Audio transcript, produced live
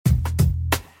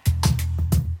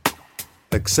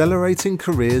Accelerating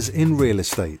Careers in Real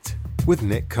Estate with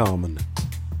Nick Carman.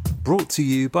 Brought to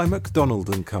you by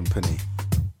McDonald & Company.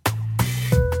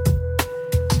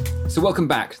 So welcome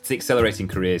back to the Accelerating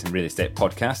Careers in Real Estate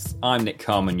podcast. I'm Nick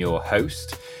Carman, your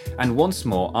host. And once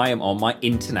more, I am on my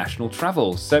international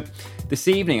travels. So this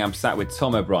evening, I'm sat with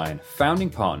Tom O'Brien, founding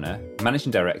partner,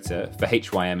 managing director for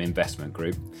HYM Investment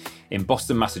Group in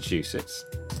Boston, Massachusetts.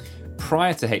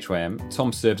 Prior to HYM,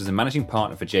 Tom served as a managing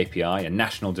partner for JPI, a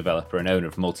national developer and owner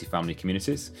of multifamily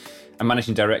communities, and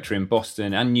managing director in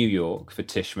Boston and New York for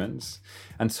Tishman's.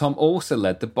 And Tom also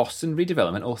led the Boston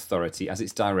Redevelopment Authority as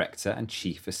its director and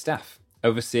chief of staff,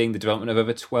 overseeing the development of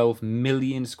over 12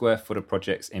 million square foot of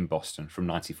projects in Boston from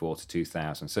 94 to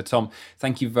 2000. So Tom,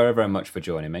 thank you very, very much for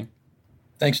joining me.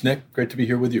 Thanks, Nick. Great to be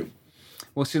here with you.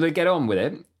 Well, shall we get on with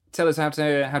it? Tell us how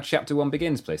chapter one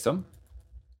begins, please, Tom.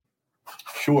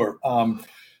 Sure.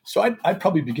 So I'd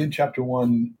probably begin chapter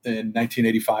one in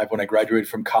 1985 when I graduated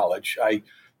from college. I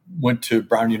went to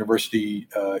Brown University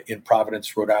in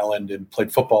Providence, Rhode Island, and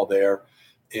played football there.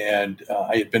 And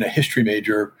I had been a history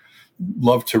major,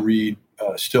 loved to read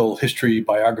still history,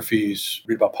 biographies,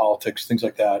 read about politics, things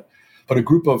like that. But a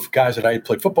group of guys that I had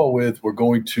played football with were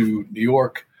going to New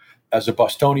York. As a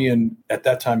Bostonian at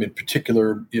that time in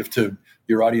particular,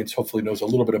 your audience hopefully knows a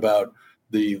little bit about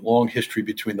the long history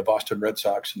between the Boston Red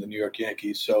Sox and the New York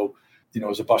Yankees. So,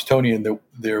 as a Bostonian,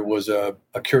 there was a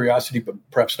curiosity, but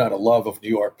perhaps not a love of New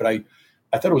York. But I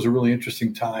thought it was a really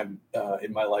interesting time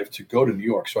in my life to go to New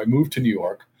York. So I moved to New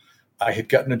York. I had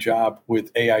gotten a job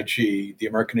with AIG, the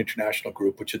American International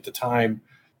Group, which at the time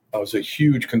was a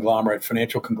huge conglomerate,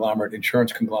 financial conglomerate,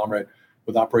 insurance conglomerate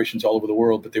with operations all over the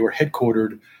world. But they were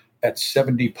headquartered at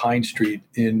 70 Pine Street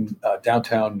in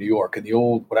downtown New York, in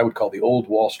what I would call the old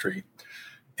Wall Street.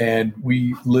 And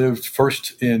we lived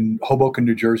first in Hoboken,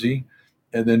 New Jersey,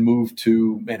 and then moved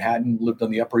to Manhattan, lived on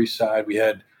the Upper East Side. We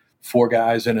had 4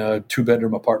 guys in a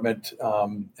 2-bedroom apartment,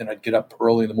 and I'd get up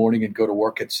early in the morning and go to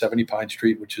work at 70 Pine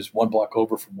Street, which is 1 block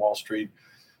over from Wall Street.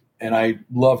 And I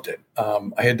loved it.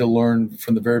 I had to learn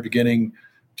from the very beginning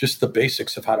just the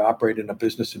basics of how to operate in a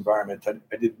business environment.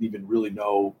 I didn't even really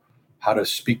know how to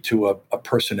speak to a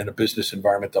person in a business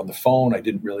environment on the phone. I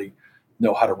didn't really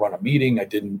know how to run a meeting. I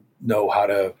didn't know how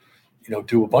to,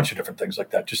 do a bunch of different things like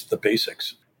that, just the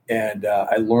basics. And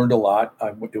I learned a lot.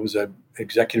 It was an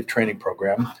executive training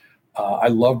program. I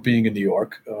loved being in New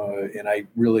York, and I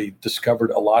really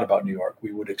discovered a lot about New York.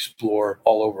 We would explore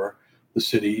all over the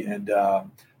city, and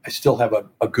I still have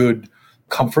a good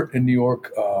comfort in New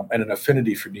York and an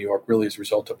affinity for New York, really as a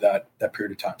result of that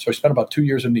period of time. So I spent about 2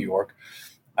 years in New York.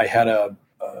 I had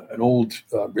an old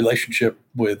relationship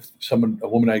with a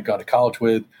woman I had gone to college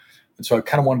with. And so I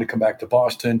kind of wanted to come back to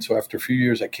Boston. So after a few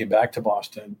years, I came back to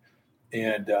Boston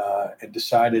and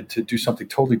decided to do something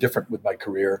totally different with my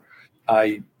career.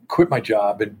 I quit my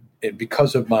job. And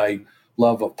because of my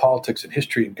love of politics and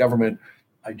history and government,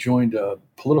 I joined a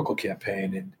political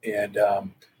campaign and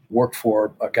worked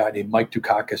for a guy named Mike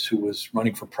Dukakis, who was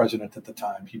running for president at the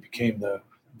time. He became the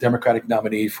Democratic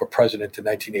nominee for president in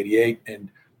 1988. And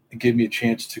it gave me a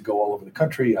chance to go all over the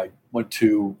country. I went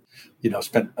to,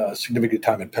 spent significant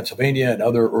time in Pennsylvania and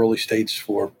other early states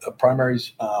for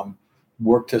primaries,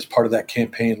 worked as part of that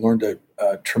campaign, learned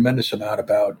a tremendous amount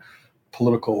about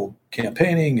political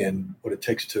campaigning and what it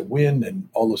takes to win and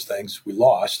all those things. We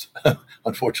lost,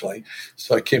 unfortunately.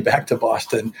 So I came back to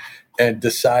Boston and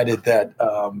decided that,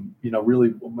 really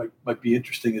what might be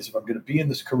interesting is if I'm going to be in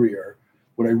this career,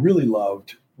 what I really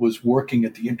loved was working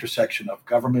at the intersection of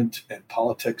government and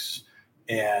politics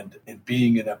and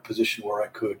being in a position where I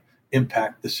could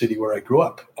impact the city where I grew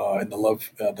up and the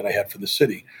love that I had for the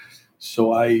city.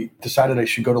 So I decided I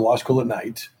should go to law school at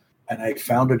night, and I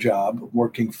found a job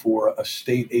working for a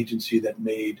state agency that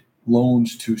made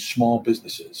loans to small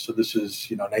businesses. So this is,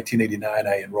 1989,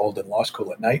 I enrolled in law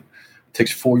school at night. It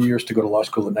takes 4 years to go to law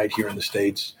school at night here in the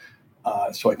States.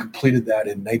 So I completed that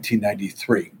in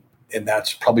 1993. And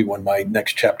that's probably when my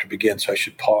next chapter begins. So I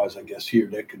should pause, I guess, here,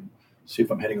 Nick, and see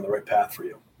if I'm heading on the right path for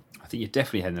you. I think you're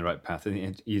definitely heading the right path. I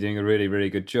think you're doing a really, really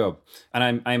good job.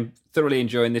 And I'm thoroughly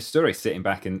enjoying this story, sitting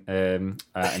back and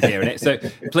hearing it. So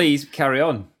please carry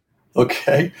on.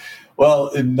 Okay. Well,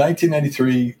 in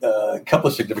 1993, a couple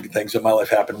of significant things in my life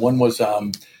happened. One was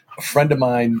a friend of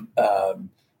mine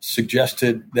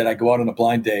suggested that I go out on a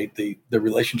blind date. The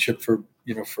relationship for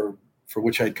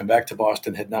which I had come back to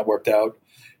Boston had not worked out.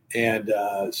 And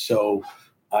so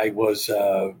I was,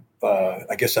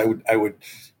 I guess I would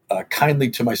kindly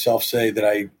to myself say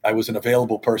that I was an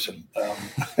available person.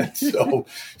 So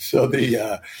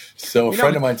a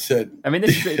friend of mine said, I mean,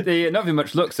 this is not having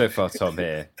much luck so far, Tom.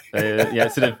 Here,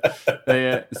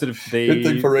 the good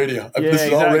thing for radio. This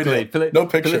is all radio, no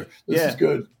picture. This is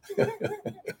good.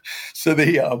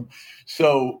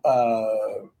 So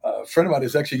a friend of mine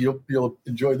is actually, you'll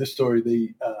enjoy this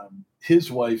story.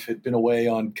 His wife had been away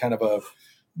on kind of a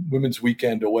women's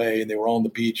weekend away, and they were all on the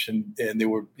beach, and they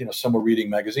were, some were reading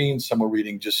magazines, some were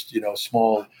reading just,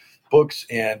 small books.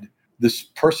 And this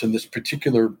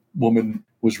particular woman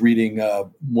was reading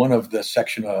one of the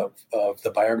section of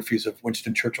the biographies of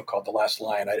Winston Churchill called The Last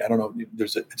Lion. I don't know.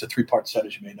 It's a 3-part set,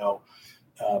 as you may know,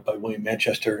 by William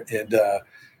Manchester. And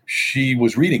she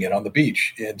was reading it on the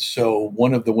beach. And so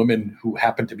one of the women who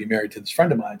happened to be married to this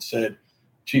friend of mine said,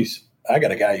 geez, I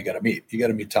got a guy you got to meet. You got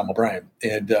to meet Tom O'Brien.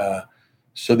 And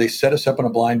so they set us up on a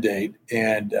blind date,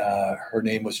 and her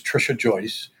name was Tricia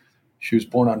Joyce. She was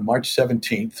born on March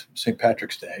 17th, St.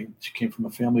 Patrick's Day. She came from a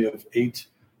family of 8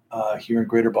 here in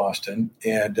Greater Boston,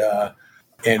 and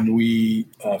we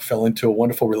fell into a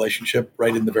wonderful relationship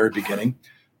right in the very beginning.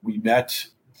 We met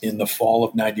in the fall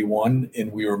of 91,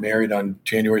 and we were married on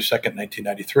January 2nd,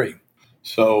 1993.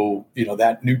 So,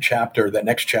 that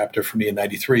next chapter for me in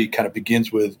 93 kind of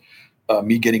begins with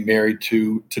me getting married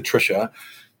to Tricia.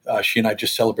 She and I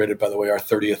just celebrated, by the way, our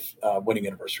 30th wedding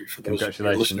anniversary, for those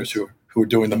listeners who are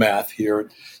doing the math here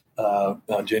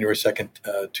on January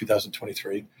 2nd,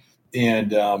 2023.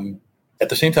 And at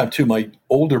the same time, too, my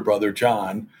older brother,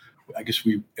 John, I guess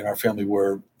we in our family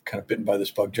were kind of bitten by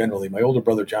this bug generally. My older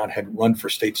brother, John, had run for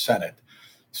state senate.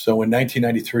 So in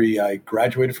 1993, I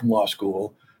graduated from law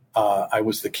school. I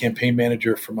was the campaign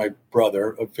manager for my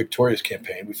brother, a victorious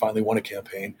campaign. We finally won a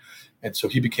campaign. And so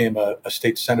he became a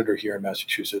state senator here in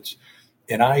Massachusetts.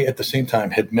 And I, at the same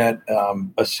time, had met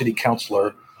a city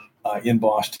councilor in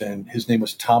Boston. His name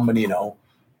was Tom Menino.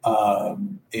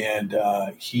 And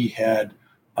he had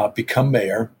become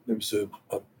mayor. There was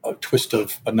a twist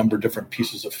of a number of different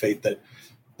pieces of fate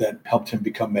that helped him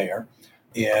become mayor.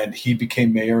 And he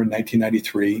became mayor in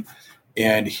 1993.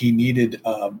 And he needed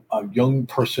a young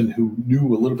person who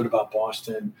knew a little bit about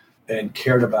Boston and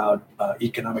cared about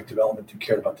economic development and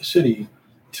cared about the city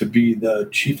to be the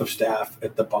chief of staff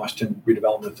at the Boston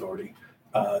Redevelopment Authority.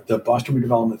 The Boston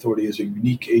Redevelopment Authority is a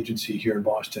unique agency here in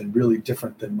Boston, really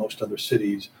different than most other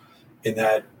cities, in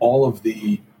that all of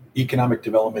the economic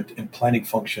development and planning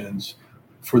functions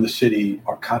for the city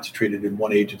are concentrated in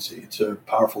one agency. It's a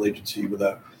powerful agency with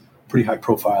a pretty high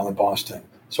profile in Boston.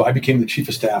 So I became the chief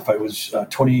of staff. I was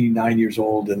 29 years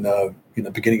old in the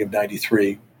beginning of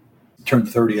 93, turned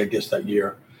 30, I guess, that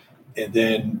year, and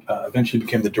then eventually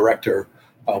became the director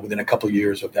within a couple of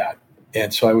years of that.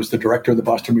 And so I was the director of the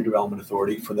Boston Redevelopment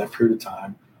Authority for that period of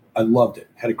time. I loved it,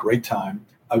 had a great time.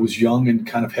 I was young and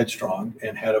kind of headstrong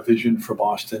and had a vision for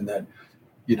Boston that,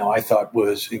 I thought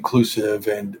was inclusive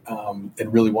and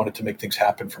really wanted to make things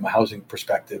happen from a housing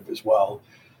perspective as well.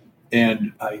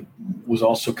 And I was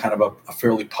also kind of a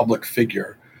fairly public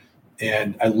figure.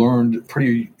 And I learned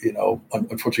pretty,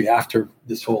 unfortunately after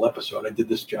this whole episode, I did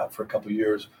this job for a couple of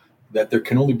years, that there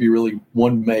can only be really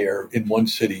one mayor in one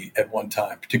city at one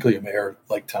time, particularly a mayor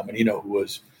like Tom Menino, who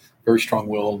was very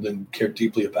strong-willed and cared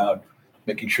deeply about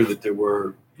making sure that there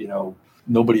were,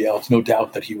 nobody else, no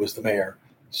doubt that he was the mayor.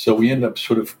 So we ended up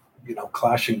sort of,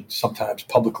 clashing sometimes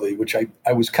publicly, which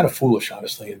I was kind of foolish,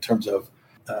 honestly, in terms of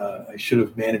I should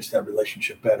have managed that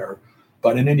relationship better.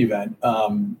 But in any event,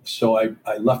 so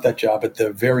I left that job at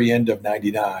the very end of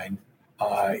 99,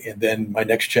 and then my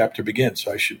next chapter begins.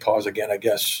 So I should pause again, I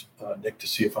guess, Nick, to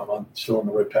see if I'm still on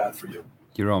the right path for you.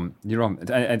 You're on.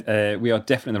 We are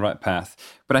definitely on the right path.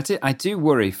 But I do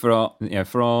worry for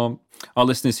our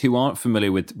listeners who aren't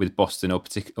familiar with Boston or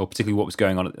particularly what was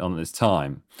going on at this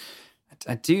time.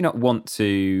 I do not want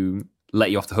to let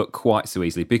you off the hook quite so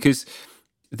easily, because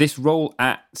this role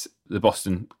at the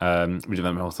Boston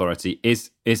Redevelopment Authority is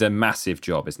a massive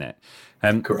job, isn't it?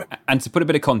 Correct. And to put a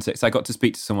bit of context, I got to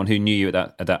speak to someone who knew you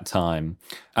at that time,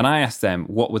 and I asked them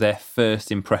what were their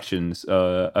first impressions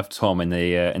of Tom in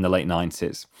the late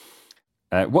 90s.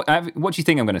 What do you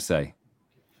think I'm going to say?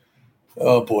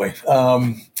 Oh boy!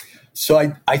 So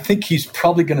I think he's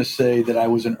probably going to say that I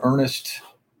was an earnest,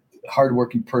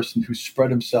 hardworking person who spread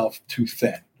himself too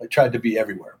thin. I tried to be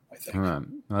everywhere, I think. All right.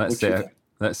 Well,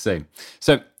 let's see.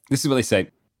 So this is what they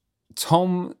say.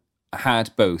 Tom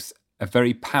had both a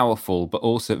very powerful but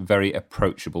also very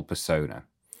approachable persona.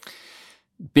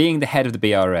 Being the head of the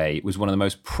BRA was one of the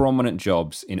most prominent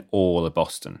jobs in all of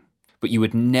Boston. But you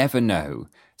would never know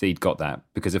that he'd got that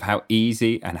because of how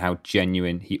easy and how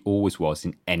genuine he always was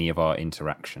in any of our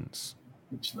interactions.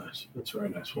 That's nice. That's very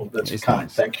nice. Well, that's It's kind.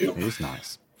 nice. Thank you. It is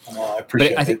nice. I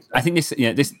appreciate it. I think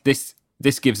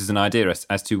this gives us an idea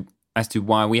as to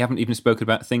why we haven't even spoken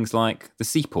about things like the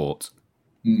seaport.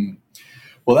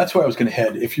 Well, that's where I was going to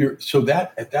head.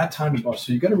 At that time in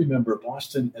Boston, you got to remember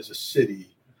Boston as a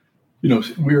city.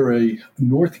 We're a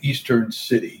northeastern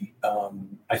city.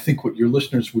 I think what your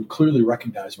listeners would clearly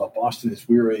recognize about Boston is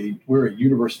we're a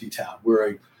university town.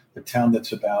 We're a town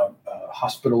that's about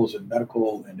hospitals and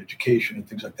medical and education and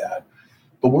things like that.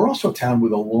 But we're also a town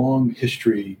with a long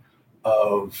history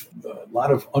of a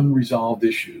lot of unresolved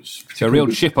issues. So a real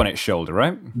chip on its shoulder,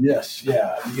 right? Yes,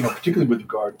 yeah. Particularly with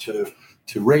regard to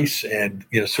race and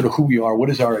sort of who we are. What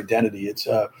is our identity? It's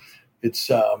a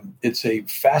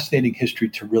fascinating history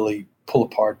to really pull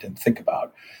apart and think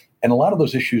about. And a lot of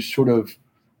those issues sort of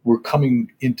were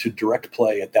coming into direct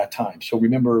play at that time. So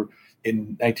remember,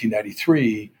 in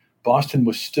 1993, Boston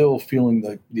was still feeling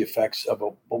the effects of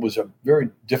what was a very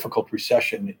difficult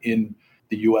recession in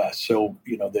the U.S. So,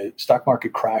 the stock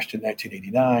market crashed in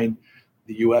 1989.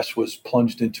 The U.S. was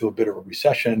plunged into a bit of a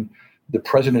recession. The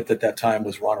president at that time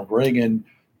was Ronald Reagan,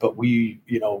 but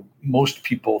most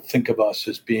people think of us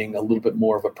as being a little bit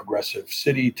more of a progressive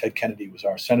city. Ted Kennedy was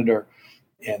our senator,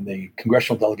 and the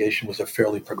congressional delegation was a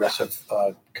fairly progressive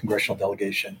congressional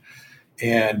delegation.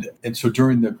 And so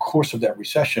during the course of that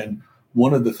recession,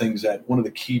 one of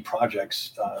the key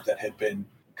projects that had been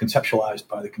conceptualized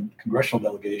by the congressional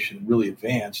delegation and really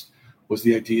advanced was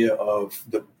the idea of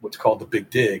what's called the Big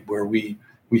Dig, where we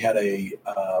had a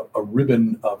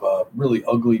ribbon of a really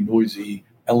ugly, noisy,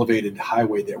 elevated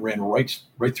highway that ran right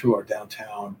through our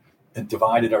downtown and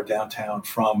divided our downtown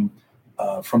from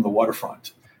the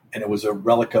waterfront. And it was a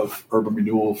relic of urban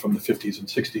renewal from the 50s and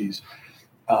 60s.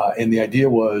 And the idea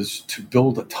was to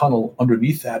build a tunnel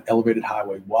underneath that elevated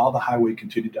highway while the highway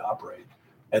continued to operate.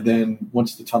 And then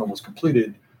once the tunnel was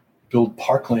completed, build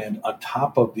parkland on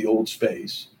top of the old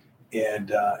space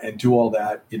and do all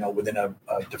that, within a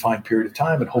defined period of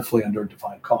time and hopefully under a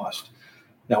defined cost.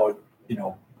 Now,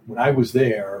 when I was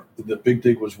there, the Big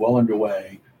Dig was well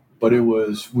underway, but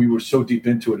we were so deep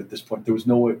into it at this point, there was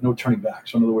no turning back.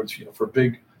 So in other words, for a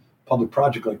big public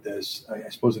project like this, I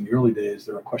suppose in the early days,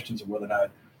 there are questions of whether or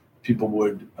not people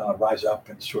would rise up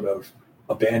and sort of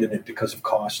abandon it because of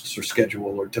costs or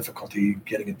schedule or difficulty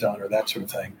getting it done or that sort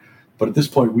of thing. But at this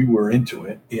point, we were into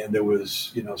it, and there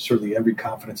was, certainly every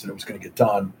confidence that it was going to get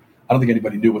done. I don't think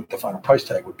anybody knew what the final price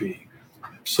tag would be.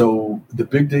 So the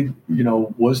Big Dig,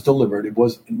 was delivered. It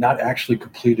was not actually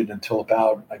completed until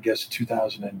about, I guess,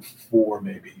 2004,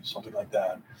 maybe, something like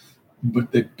that.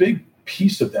 But the big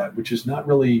piece of that, which is not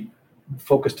really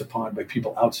focused upon by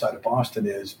people outside of Boston,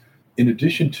 is in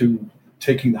addition to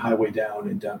taking the highway down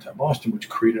in downtown Boston, which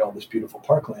created all this beautiful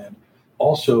parkland,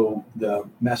 also the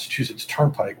Massachusetts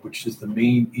Turnpike, which is the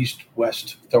main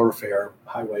east-west thoroughfare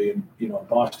highway in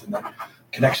Boston that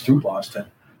connects through Boston,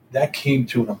 that came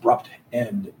to an abrupt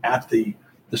end at the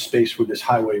space where this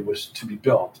highway was to be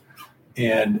built,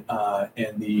 and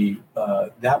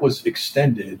that was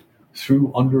extended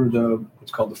through under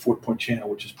what's called the Fort Point Channel,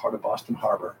 which is part of Boston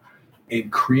Harbor,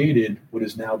 and created what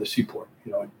is now the seaport.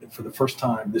 For the first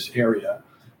time, this area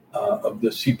of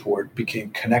the seaport became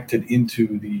connected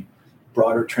into the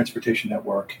broader transportation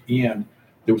network, and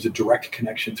there was a direct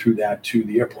connection through that to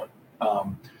the airport.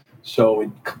 So it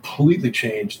completely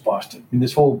changed Boston. And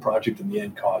this whole project in the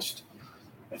end cost,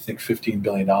 I think, $15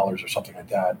 billion or something like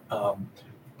that.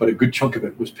 But a good chunk of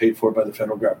it was paid for by the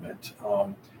federal government.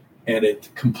 And it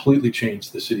completely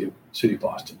changed the city of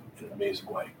Boston in an amazing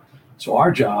way. So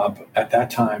our job at that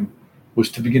time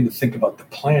was to begin to think about the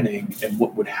planning and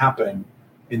what would happen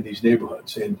in these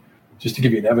neighborhoods. And just to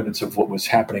give you an evidence of what was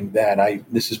happening then,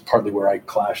 this is partly where I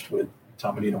clashed with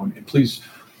Tom Menino. And please,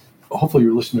 hopefully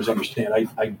your listeners understand,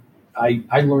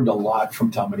 I learned a lot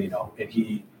from Tom Menino, and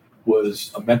he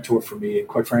was a mentor for me. And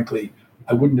quite frankly,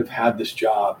 I wouldn't have had this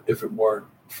job if it weren't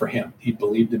for him. He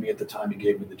believed in me at the time he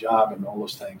gave me the job and all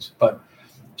those things. But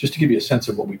just to give you a sense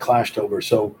of what we clashed over.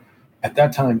 So at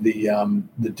that time,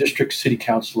 the district city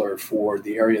councilor for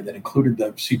the area that included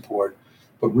the seaport,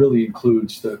 but really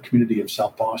includes the community of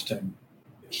South Boston,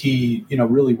 he,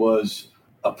 really was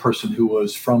a person who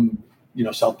was from,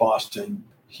 South Boston.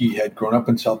 He had grown up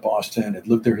in South Boston, had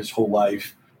lived there his whole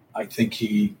life. I think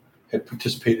he had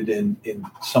participated in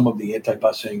some of the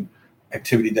anti-busing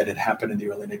activity that had happened in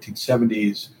the early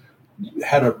 1970s,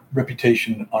 had a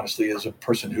reputation, honestly, as a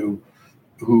person who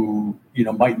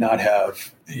might not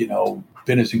have,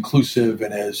 been as inclusive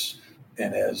and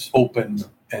as open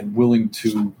and willing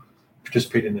to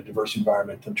participate in a diverse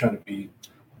environment. I'm trying to be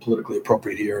politically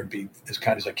appropriate here and be as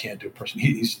kind as I can to a person.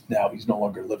 He's no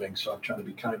longer living, so I'm trying to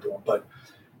be kind to him. But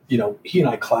he and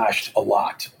I clashed a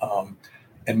lot.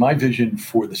 And my vision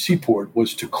for the Seaport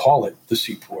was to call it the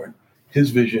Seaport.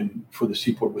 His vision for the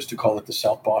Seaport was to call it the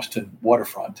South Boston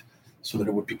Waterfront so that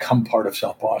it would become part of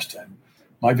South Boston.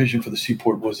 My vision for the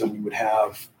Seaport was that we would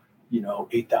have,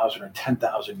 8,000 or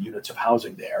 10,000 units of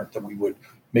housing there, that we would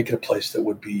make it a place that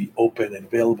would be open and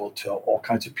available to all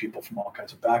kinds of people from all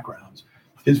kinds of backgrounds.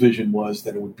 His vision was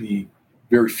that it would be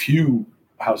very few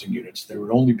housing units. There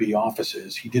would only be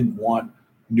offices. He didn't want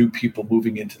new people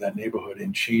moving into that neighborhood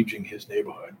and changing his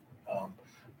neighborhood.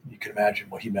 You can imagine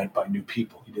what he meant by new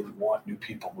people. He didn't want new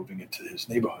people moving into his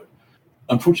neighborhood.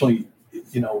 Unfortunately,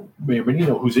 Mayor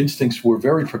Menino, whose instincts were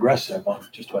very progressive on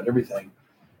just about everything,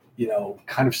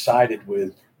 kind of sided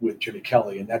with Jimmy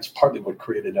Kelly. And that's partly what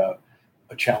created a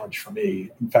challenge for me.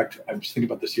 In fact, I was thinking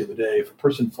about this the other day. If a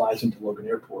person flies into Logan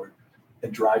Airport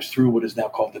and drives through what is now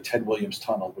called the Ted Williams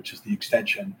Tunnel, which is the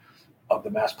extension of the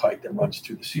Mass Pike that runs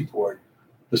through the Seaport,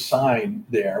 the sign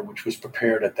there, which was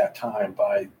prepared at that time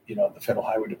by, the Federal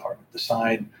Highway Department, the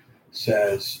sign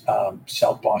says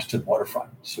South Boston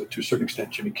Waterfront. So to a certain extent,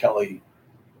 Jimmy Kelly,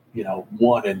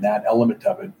 won in that element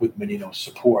of it with Menino's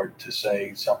support to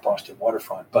say South Boston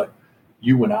Waterfront. But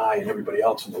you and I and everybody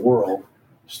else in the world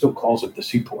still calls it the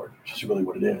Seaport, which is really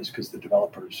what it is, because the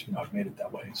developers, have made it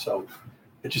that way. So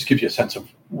it just gives you a sense of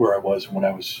where I was when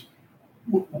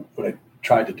what I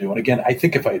tried to do. And again, I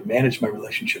think if I had managed my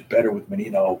relationship better with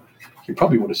Menino, he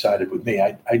probably would have sided with me.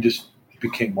 I just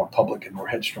became more public and more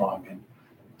headstrong and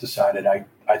decided I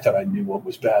thought I knew what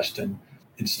was best. And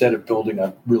instead of building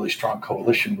a really strong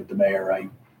coalition with the mayor, I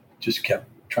just kept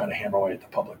trying to hammer away at the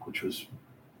public, which was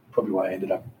probably why I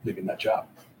ended up leaving that job.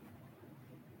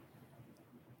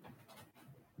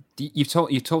 You've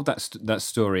told that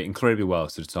story incredibly well,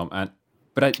 Sir Tom. I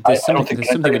don't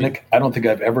think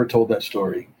I've ever told that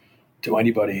story to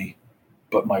anybody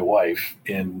but my wife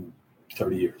in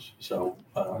 30 years. So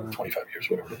 25 years,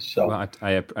 whatever it is. So well,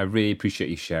 I really appreciate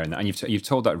you sharing that, and you've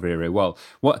told that really, really well.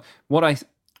 What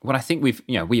I think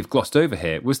we've glossed over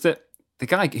here was that the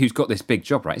guy who's got this big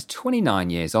job, right, is 29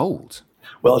 years old.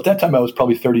 Well, at that time I was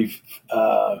probably 30.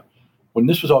 When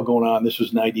this was all going on, this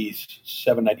was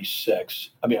 97, 96.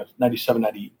 I mean, 97,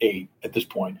 98 at this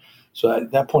point. So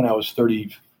at that point I was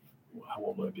 30. How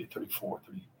old would I be? 34,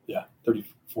 30. Yeah,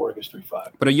 34, I guess 35.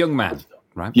 But a young man,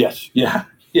 right? Yes, yeah.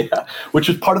 Which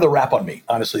was part of the rap on me,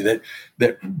 honestly,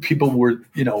 that people were,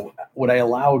 what I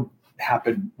allowed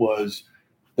happen was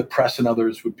the press and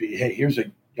others would be, hey, here's a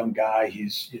young guy.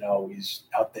 He's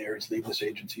out there. He's leaving this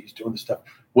agency. He's doing this stuff.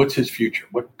 What's his future?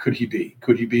 What could he be?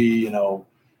 Could he be,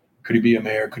 could he be a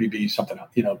mayor? Could he be something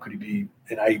else? Could he be?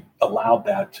 And I allowed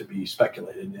that to be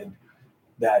speculated, and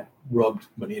that rubbed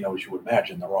Menino, as you would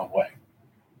imagine, the wrong way.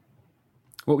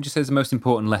 What would you say is the most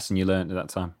important lesson you learned at that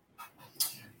time?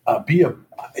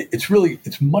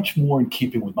 It's much more in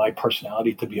keeping with my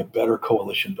personality to be a better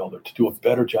coalition builder, to do a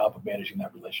better job of managing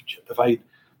that relationship. If I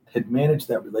had managed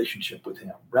that relationship with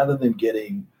him, rather than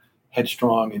getting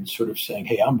headstrong and sort of saying,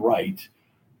 hey, I'm right,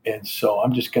 and so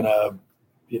I'm just going to,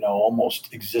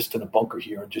 almost exist in a bunker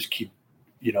here and just keep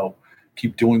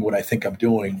doing what I think I'm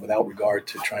doing without regard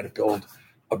to trying to build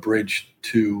a bridge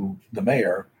to the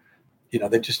mayor,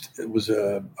 it was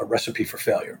a recipe for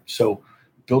failure. So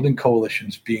building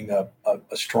coalitions, being a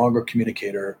stronger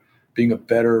communicator, being a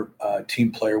better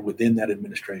team player within that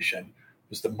administration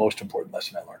was the most important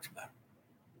lesson I learned from that.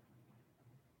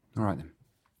 All right, then.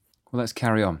 Well, let's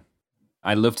carry on.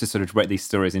 I love to sort of break these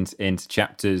stories into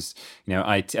chapters.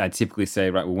 I typically say,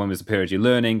 right, well, when was the period you're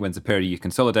learning? When's the period you're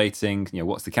consolidating?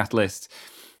 What's the catalyst?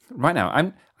 Right now,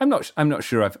 I'm not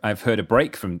sure I've heard a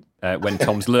break from when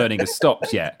Tom's learning has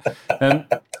stopped yet.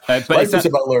 But life is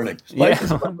about learning. Life is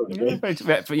about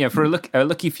learning. For a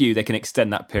lucky few, they can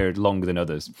extend that period longer than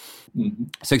others. Mm-hmm.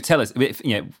 So tell us,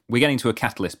 we're getting to a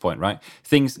catalyst point, right?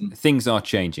 Things are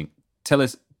changing. Tell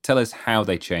us how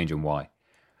they change and why.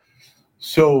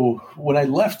 So when I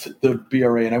left the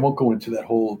BRA, and I won't go into that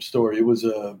whole story, it was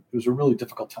a really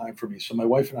difficult time for me. So my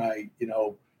wife and I,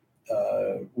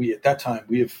 we at that time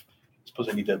I suppose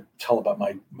I need to tell about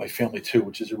my family too,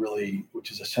 which is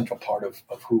a central part of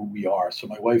who we are. So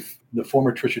my wife, the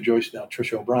former Trisha Joyce, now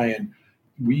Trisha O'Brien,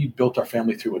 we built our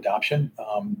family through adoption.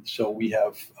 So we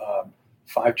have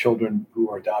 5 children who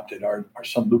are adopted. Our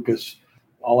son Lucas.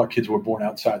 All our kids were born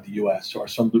outside the U.S. So our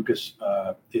son Lucas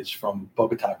is from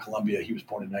Bogota, Colombia. He was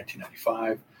born in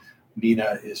 1995.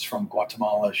 Nina is from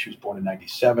Guatemala. She was born in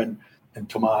 97. And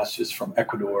Tomas is from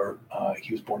Ecuador.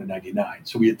 He was born in 99.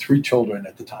 So we had 3 children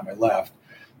at the time I left.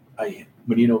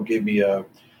 Menino gave me a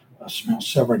small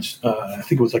severance. I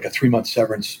think it was like a 3-month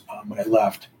severance when I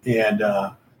left. And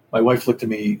my wife looked at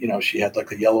me, she had like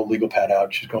the yellow legal pad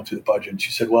out. She's going through the budget. And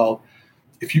she said, well,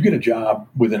 if you get a job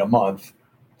within a month,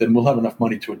 then we'll have enough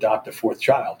money to adopt a fourth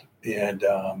child. And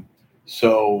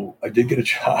so I did get a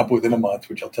job within a month,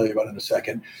 which I'll tell you about in a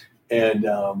second. And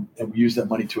we used that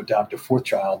money to adopt a fourth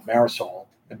child, Marisol.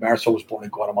 And Marisol was born in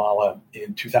Guatemala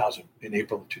in 2000, in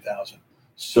April of 2000.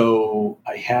 So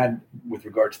I had, with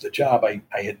regard to the job, I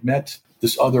had met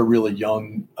this other really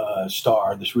young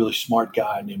star, this really smart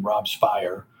guy named Rob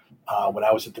Spire, when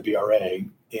I was at the BRA.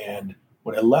 And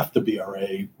when I left the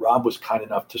BRA, Rob was kind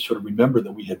enough to sort of remember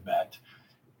that we had met.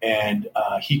 And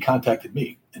he contacted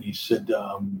me and he said,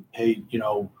 hey,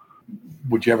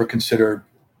 would you ever consider,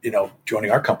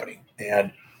 joining our company?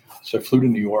 And so I flew to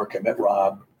New York. I met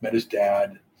Rob, met his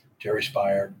dad, Jerry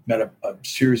Spire, met a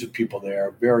series of people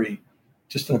there.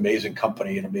 Just an amazing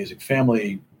company, an amazing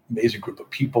family, amazing group of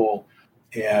people.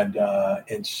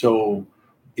 And so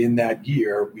in that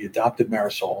year, we adopted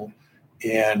Marisol,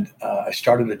 and I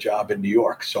started a job in New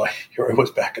York. So here I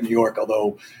was back in New York,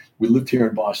 although we lived here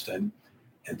in Boston.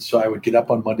 And so I would get up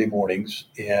on Monday mornings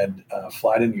and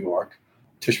fly to New York.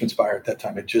 Tishman Speyer at that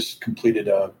time had just completed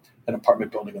an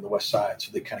apartment building on the west side.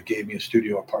 So they kind of gave me a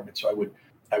studio apartment. So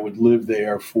I would live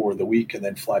there for the week and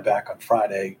then fly back on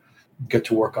Friday, get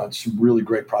to work on some really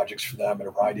great projects for them in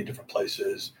a variety of different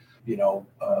places,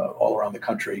 all around the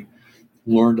country.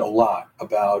 Learned a lot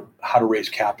about how to raise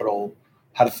capital,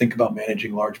 how to think about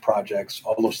managing large projects,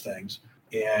 all those things.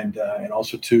 And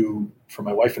also, too, for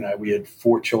my wife and I, we had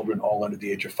 4 children, all under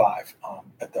the age of 5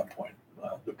 at that point,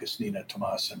 Lucas, Nina,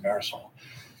 Tomas, and Marisol.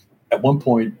 At one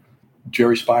point,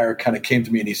 Jerry Spire kind of came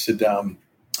to me and he said, Tom,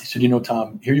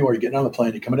 here you are, you're getting on the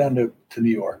plane, you're coming down to New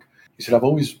York. He said, I've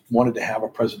always wanted to have a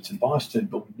presence in Boston,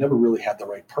 but we've never really had the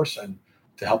right person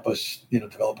to help us,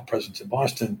 develop a presence in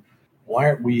Boston. Why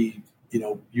aren't we,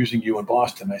 using you in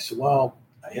Boston? I said, well,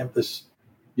 I have this,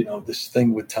 this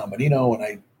thing with Tom Menino, and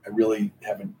I really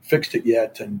haven't fixed it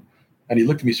yet. And he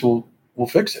looked at me and said, well, we'll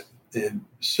fix it. And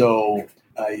so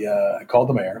I called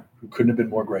the mayor, who couldn't have been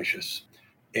more gracious,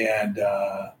 and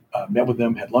met with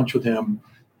him, had lunch with him.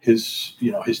 His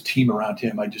team around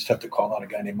him, I just have to call out a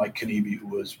guy named Mike Kanibi, who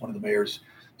was one of the mayor's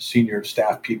senior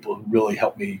staff people who really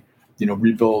helped me,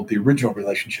 rebuild the original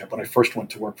relationship. When I first went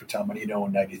to work for Tom Menino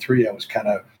in 93, I was kind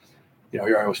of,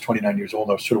 here I was 29 years old.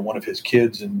 I was sort of one of his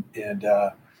kids. And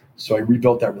so I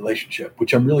rebuilt that relationship,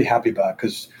 which I'm really happy about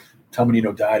because Tom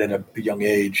Menino died at a young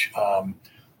age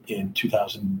in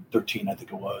 2013, I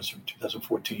think it was, or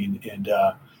 2014. And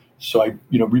so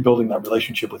rebuilding that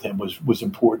relationship with him was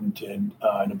important and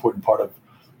an important part of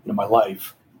my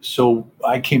life. So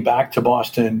I came back to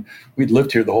Boston. We'd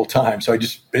lived here the whole time. So I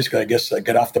just basically, I guess I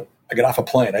got off a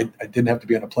plane. I didn't have to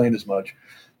be on a plane as much,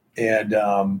 and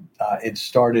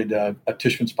started a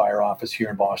Tishman Speyer office here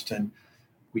in Boston.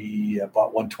 We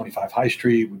bought 125 High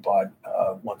Street. We bought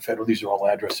 1 Federal. These are all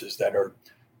addresses that are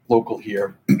local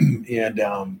here, and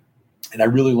I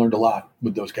really learned a lot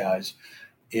with those guys.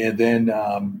 And then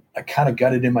I kind of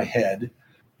got it in my head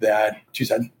that,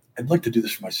 geez, I'd like to do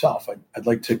this for myself. I'd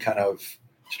like to kind of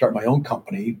start my own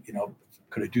company.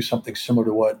 Could I do something similar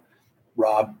to what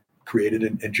Rob created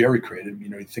and Jerry created?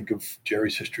 You think of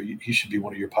Jerry's history. He should be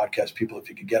one of your podcast people if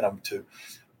you could get him to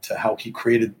how he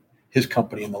created his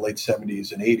company in the late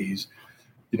 70s and 80s.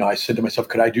 I said to myself,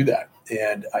 could I do that?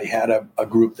 And I had a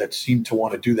group that seemed to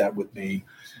want to do that with me.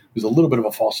 It was a little bit of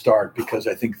a false start because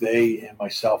I think they and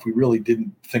myself, we really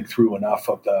didn't think through enough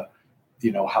of the,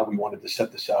 how we wanted to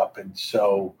set this up. And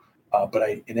so, but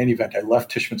in any event, I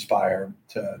left Tishman Speyer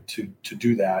to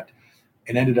do that,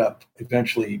 and ended up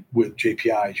eventually with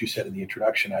JPI, as you said in the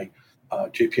introduction.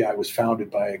 JPI was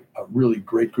founded by a really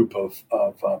great group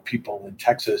of people in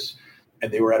Texas,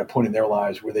 and they were at a point in their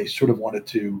lives where they sort of wanted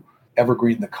to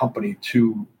evergreen the company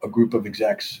to a group of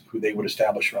execs who they would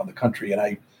establish around the country. And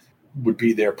I would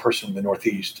be their person in the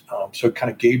Northeast. So it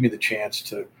kind of gave me the chance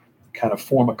to kind of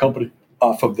form a company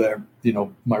off of their,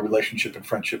 my relationship and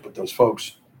friendship with those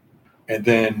folks. And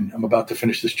then I'm about to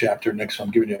finish this chapter, Nick, so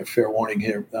I'm giving you a fair warning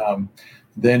here.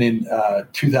 Then in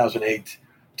 2008,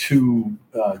 2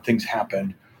 things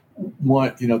happened.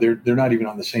 One, they're not even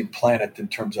on the same planet in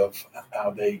terms of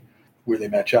where they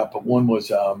match up. But one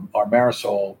was our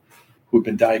Marisol, who had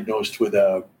been diagnosed with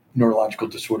a neurological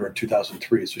disorder in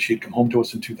 2003. So she'd come home to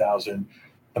us in 2000,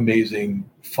 amazing,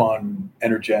 fun,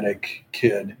 energetic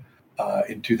kid.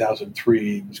 In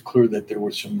 2003, it was clear that there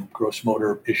were some gross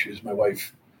motor issues. My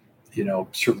wife,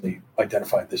 certainly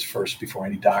identified this first before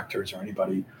any doctors or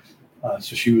anybody.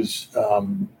 So she was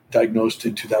diagnosed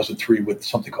in 2003 with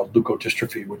something called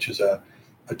leukodystrophy, which is a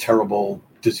terrible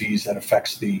disease that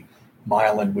affects the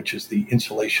myelin, which is the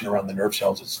insulation around the nerve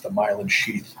cells. It's the myelin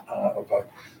sheath of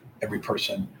every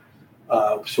person.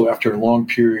 So after a long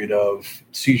period of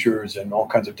seizures and all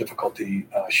kinds of difficulty,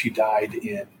 she died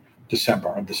on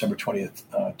December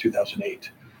 20th,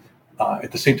 2008.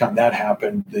 At the same time that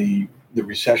happened, the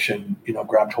recession,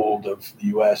 grabbed hold of the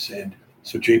U.S. and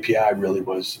so JPI really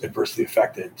was adversely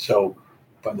affected. So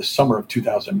by the summer of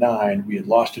 2009, we had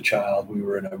lost a child. We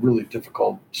were in a really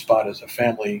difficult spot as a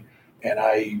family, and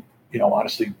I,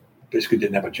 honestly, basically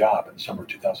didn't have a job in the summer of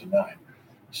 2009.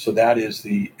 So that is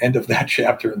the end of that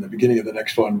chapter and the beginning of the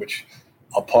next one, which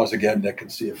I'll pause again, Nick,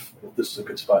 and see if this is a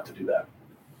good spot to do that.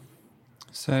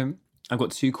 So I've got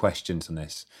two questions on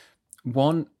this.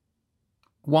 One,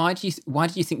 why do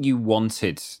you think you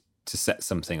wanted to set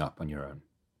something up on your own?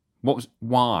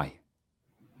 Why?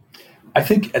 I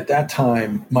think at that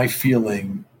time, my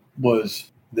feeling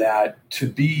was that to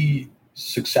be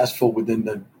successful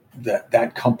within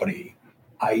that company,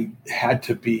 I had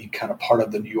to be kind of part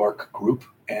of the New York group.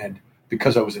 And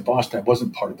because I was in Boston, I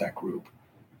wasn't part of that group.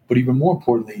 But even more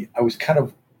importantly, I was kind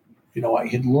of, I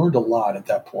had learned a lot at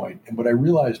that point. And what I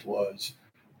realized was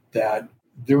that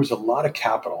there was a lot of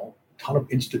capital, a ton of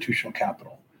institutional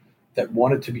capital that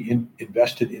wanted to be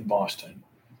invested in Boston.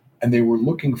 And they were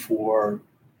looking for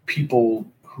people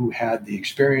who had the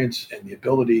experience and the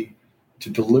ability to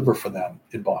deliver for them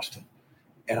in Boston.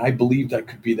 And I believed I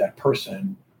could be that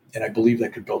person, and I believed I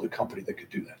could build a company that could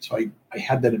do that. So I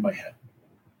had that in my head.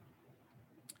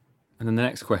 And then the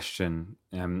next question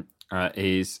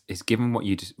is given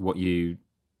what you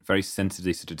very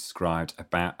sensitively sort of described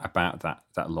about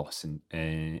that loss in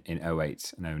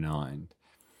 08 and 09,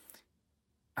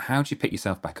 how do you pick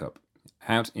yourself back up?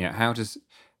 How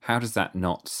does that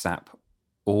not sap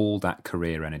all that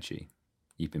career energy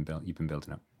you've been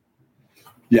building up?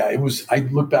 Yeah, it was. I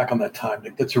look back on that time,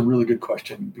 Nick. That's a really good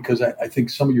question because I think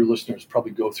some of your listeners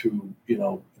probably go through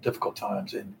difficult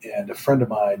times. And a friend of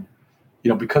mine,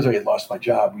 because I had lost my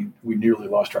job, we nearly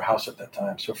lost our house at that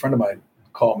time. So a friend of mine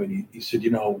called me and he said,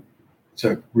 it's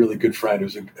a really good friend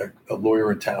who's a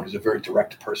lawyer in town, who's a very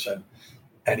direct person,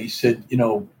 and he said, I'm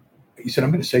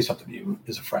going to say something to you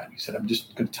as a friend. He said, I'm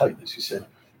just going to tell you this. He said,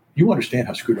 you understand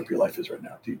how screwed up your life is right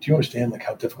now. Do you understand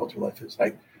how difficult your life is?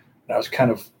 And I was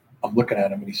I'm looking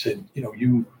at him and he said,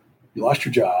 you lost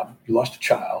your job, you lost a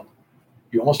child,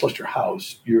 you almost lost your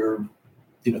house.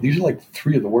 These are like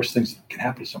three of the worst things that can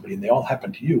happen to somebody, and they all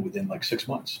happened to you within like 6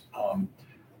 months.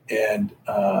 And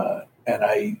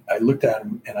I looked at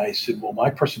him and I said, well,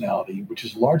 my personality, which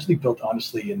is largely built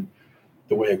honestly in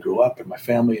the way I grew up and my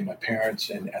family and my parents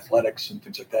and athletics and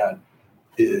things like that,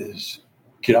 is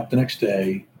get up the next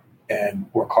day and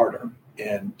work harder.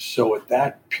 And so at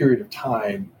that period of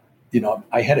time,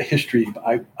 I had a history.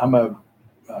 I'm a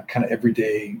kind of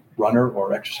everyday runner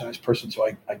or exercise person. So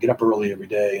I get up early every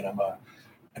day,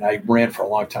 and I ran for a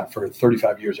long time. For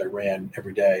 35 years, I ran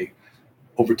every day.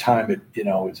 Over time, it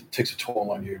takes a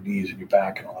toll on your knees and your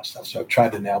back and all that stuff. So I've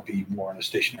tried to now be more on a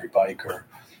stationary bike or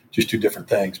just do different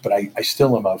things. But I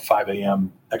still am a 5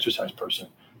 a.m. exercise person.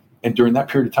 And during that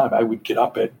period of time, I would get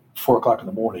up at 4 o'clock in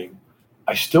the morning.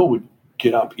 I still would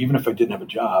get up, even if I didn't have a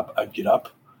job, I'd get up.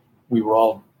 We were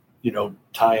all,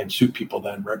 tie and suit people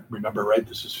then, remember, right?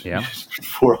 This is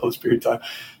before all this period of time.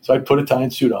 So I'd put a tie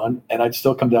and suit on and I'd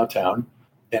still come downtown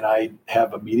and I'd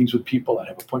have meetings with people. I'd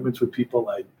have appointments with people.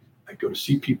 I'd go to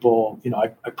see people.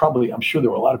 I'm sure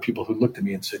there were a lot of people who looked at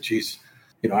me and said, geez,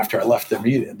 after I left the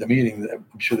meeting,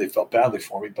 I'm sure they felt badly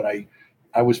for me, but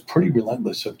I was pretty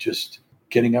relentless of just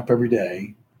getting up every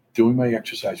day, doing my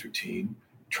exercise routine,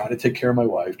 trying to take care of my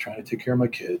wife, trying to take care of my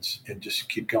kids, and just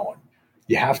keep going.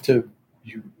 You have to,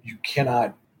 you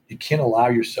can't allow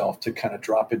yourself to kind of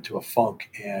drop into a funk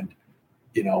and,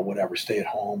 stay at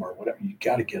home or whatever. You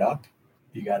got to get up,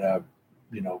 you got to,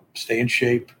 stay in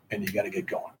shape, and you got to get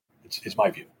going. It's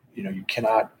my view. You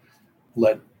cannot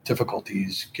let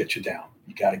difficulties get you down.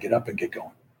 You got to get up and get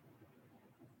going.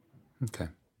 Okay.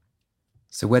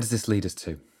 So where does this lead us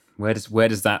to? Where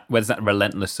does that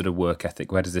relentless sort of work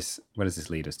ethic? Where does this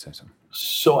lead us to?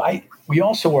 So we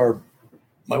also are,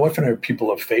 my wife and I are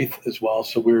people of faith as well.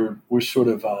 So we're sort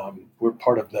of we're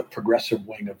part of the progressive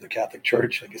wing of the Catholic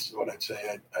Church, I guess is what I'd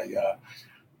say.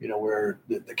 Where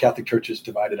the Catholic Church is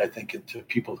divided, I think, into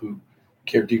people who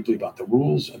care deeply about the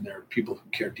rules, and there are people who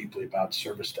care deeply about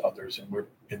service to others, and we're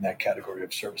in that category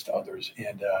of service to others.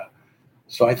 And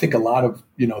so I think a lot of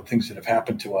things that have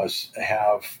happened to us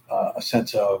have a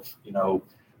sense of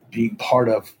being part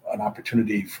of an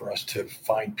opportunity for us to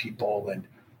find people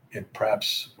and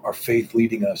perhaps our faith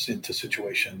leading us into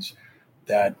situations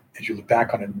that, as you look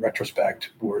back on it in retrospect,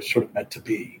 were sort of meant to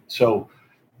be. So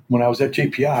when I was at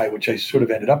JPI, which I sort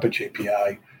of ended up at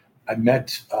JPI, I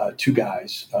met two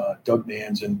guys, Doug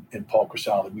Nans and Paul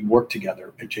Crisali. We worked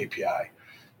together at JPI,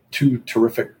 two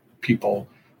terrific people,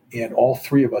 and all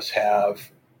three of us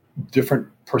have different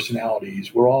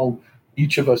personalities.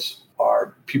 Each of us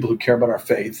are people who care about our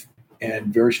faith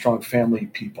and very strong family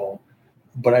people.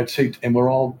 But I'd say, and we're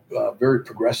all very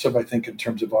progressive, I think, in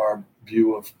terms of our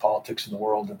view of politics in the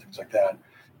world and things like that.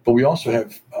 But we also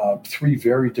have three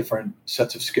very different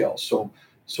sets of skills.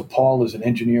 So Paul is an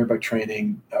engineer by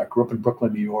training, grew up in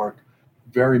Brooklyn, New York,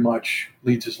 very much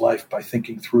leads his life by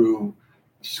thinking through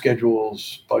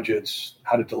schedules, budgets,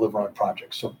 how to deliver on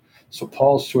projects. So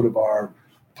Paul's sort of our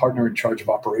partner in charge of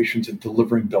operations and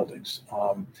delivering buildings,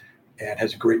 and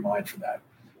has a great mind for that.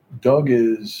 Doug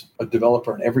is a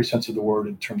developer in every sense of the word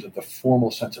in terms of the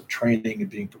formal sense of training and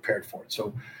being prepared for it.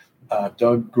 So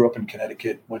Doug grew up in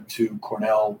Connecticut, went to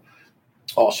Cornell,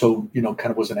 also, kind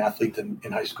of was an athlete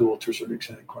in high school to a certain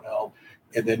extent at Cornell,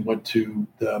 and then went to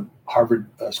the Harvard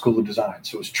School of Design.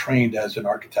 So was trained as an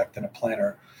architect and a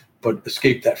planner, but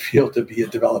escaped that field to be a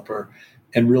developer,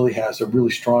 and really has a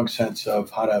really strong sense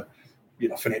of how to,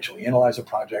 financially analyze a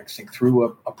project, think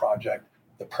through a project,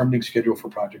 the permitting schedule for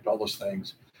a project, all those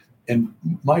things. And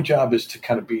my job is to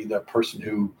kind of be the person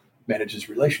who manages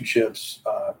relationships,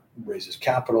 raises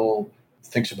capital,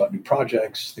 thinks about new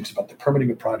projects, thinks about the permitting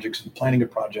of projects and the planning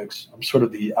of projects. I'm sort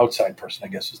of the outside person, I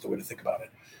guess, is the way to think about it.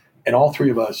 And all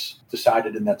three of us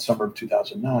decided in that summer of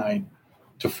 2009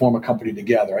 to form a company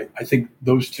together. I think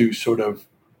those two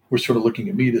were sort of looking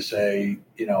at me to say,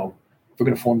 if we're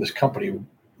going to form this company,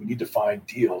 we need to find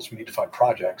deals, we need to find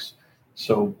projects.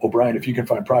 So, O'Brien, if you can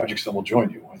find projects, then we'll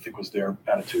join you, I think was their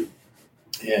attitude.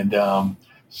 And I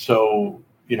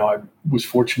was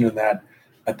fortunate in that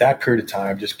at that period of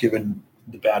time, just given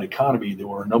the bad economy, there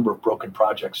were a number of broken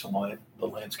projects on the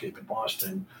landscape in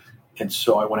Boston. And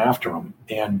so I went after them.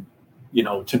 And,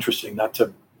 it's interesting not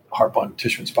to harp on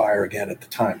Tishman Speyer again at the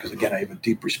time, because, again, I have a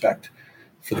deep respect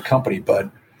for the company. But,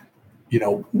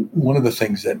 one of the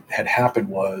things that had happened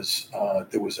was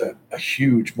there was a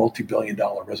huge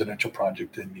multi-billion-dollar residential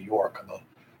project in New York on the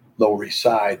Lower East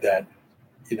Side that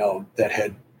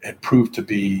had proved to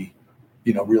be,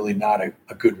 really not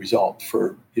a good result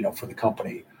for the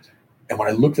company. And when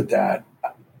I looked at that,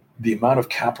 the amount of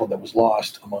capital that was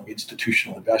lost among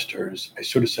institutional investors, I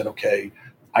sort of said, okay,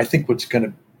 I think what's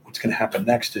going to happen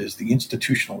next is the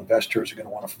institutional investors are going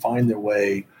to want to find their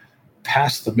way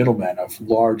past the middlemen of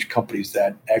large companies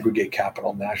that aggregate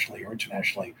capital nationally or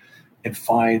internationally, and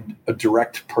find a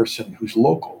direct person who's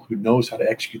local, who knows how to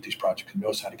execute these projects, who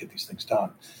knows how to get these things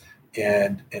done.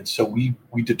 And so we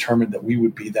determined that we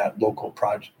would be that local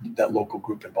project, that local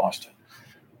group in Boston.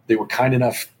 They were kind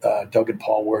enough, Doug and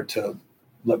Paul were, to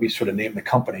let me sort of name the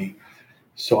company.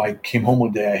 So I came home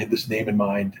one day, I had this name in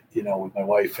mind, with my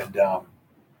wife,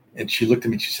 and she looked at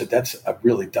me and she said, "That's a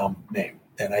really dumb name."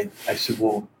 And I said,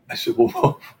 well,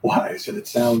 why? I said, "It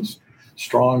sounds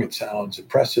strong, it sounds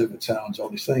impressive, it sounds all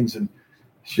these things." And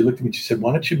she looked at me and she said,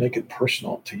 "Why don't you make it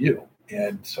personal to you?"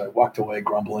 And so I walked away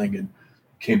grumbling and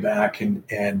came back,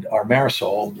 and our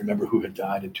Marisol, remember, who had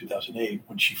died in 2008,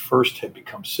 when she first had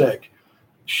become sick,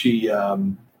 she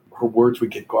her words would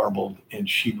get garbled, and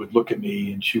she would look at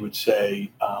me and she would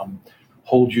say,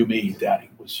 "Hold you me, Daddy,"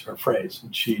 was her phrase.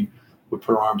 And she would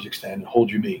put her arms extended,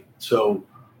 "Hold you me." So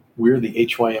we're the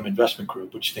HYM Investment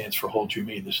Group, which stands for Hold You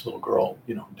Me, this little girl,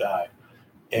 who died.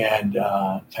 And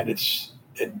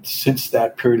since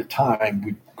that period of time,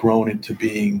 we've grown into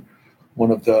being one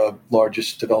of the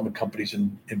largest development companies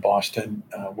in Boston,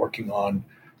 working on,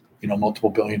 multiple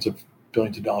billions of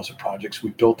dollars of projects.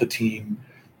 We built a team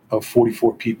of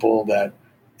 44 people that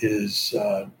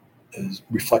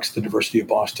reflects the diversity of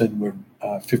Boston. We're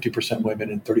 50% women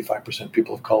and 35%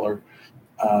 people of color.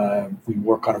 We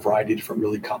work on a variety of different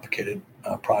really complicated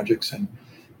projects, and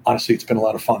honestly, it's been a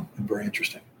lot of fun and very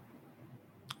interesting.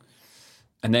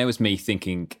 And there was me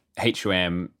thinking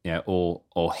HOM,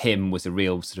 or him was a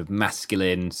real sort of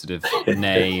masculine sort of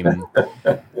name,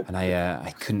 and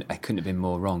I couldn't have been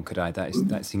more wrong, could I?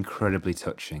 That's incredibly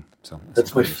touching. So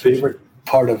that's my favorite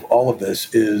part of all of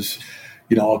this is,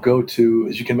 I'll go to,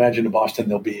 as you can imagine, in Boston,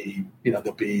 there'll be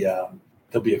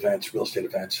events, real estate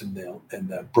events, and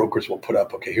the brokers will put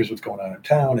up, okay, here's what's going on in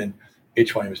town, and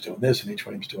HYM is doing this, and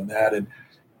HYM is doing that,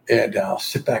 and I'll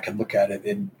sit back and look at it,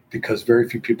 and because very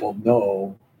few people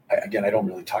know, again, I don't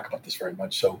really talk about this very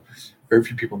much, so very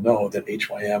few people know that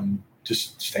HYM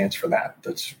just stands for that.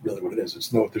 That's really what it is.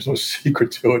 There's no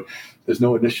secret to it. There's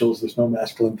no initials. There's no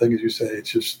masculine thing, as you say.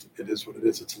 It is what it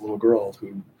is. It's a little girl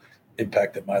who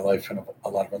impacted my life and a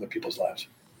lot of other people's lives.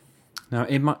 Now,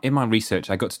 in my research,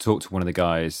 I got to talk to one of the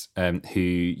guys who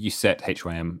you set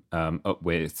HYM up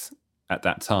with, at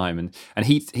that time, and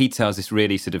he tells this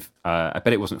really sort of I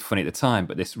bet it wasn't funny at the time,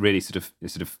 but this really sort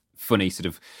of funny sort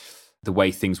of the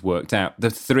way things worked out. The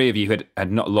three of you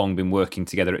had not long been working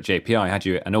together at JPI, had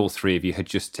you? And all three of you had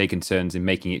just taken turns in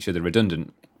making each other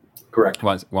redundant. Correct.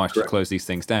 Whilst you close these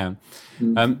things down.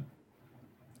 Mm-hmm.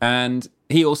 And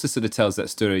he also sort of tells that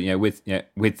story,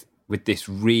 with this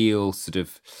real sort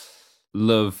of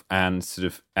love and sort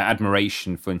of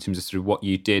admiration for in terms of sort of what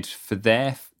you did for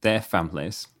their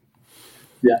families.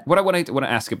 Yeah. What I want to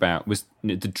ask about was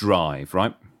the drive,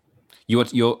 right?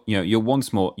 You're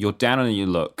once more you're down on your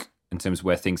luck in terms of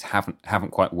where things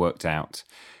haven't quite worked out,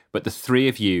 but the three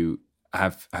of you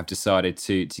have decided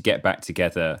to get back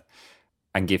together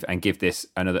and give this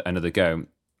another go.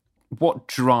 What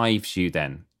drives you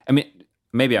then? I mean,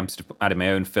 maybe I'm sort of adding my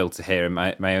own filter here in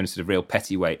my own sort of real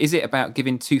petty way. Is it about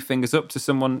giving two fingers up to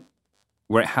someone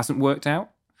where it hasn't worked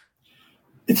out?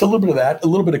 It's a little bit of that, a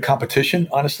little bit of competition,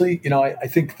 honestly. I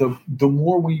think the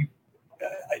more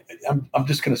I'm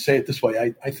just going to say it this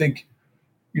way. I think,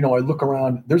 I look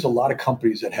around, there's a lot of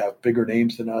companies that have bigger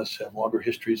names than us, have longer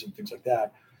histories and things like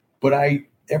that. But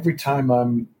every time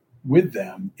I'm with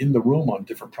them in the room on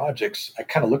different projects, I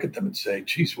kind of look at them and say,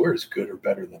 geez, we're as good or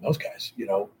better than those guys,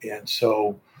 And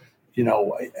so,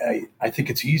 I think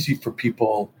it's easy for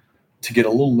people to get a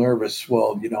little nervous.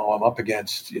 Well, I'm up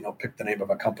against, pick the name of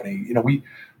a company. I don't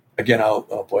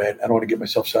want to get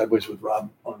myself sideways with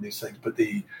Rob on these things, but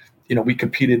we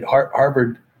competed.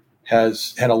 Harvard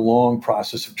has had a long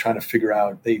process of trying to figure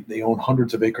out, they own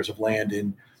hundreds of acres of land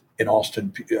in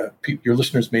Alston. Your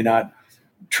listeners may not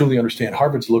truly understand.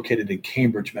 Harvard's located in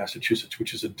Cambridge, Massachusetts,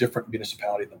 which is a different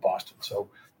municipality than Boston. So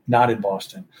not in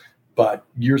Boston. But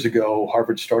years ago,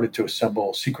 Harvard started to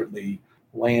assemble secretly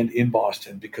land in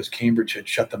Boston because Cambridge had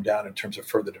shut them down in terms of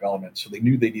further development. So they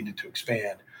knew they needed to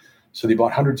expand. So they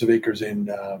bought hundreds of acres in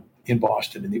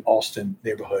Boston, in the Alston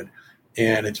neighborhood.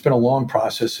 And it's been a long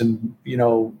process and,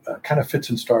 kind of fits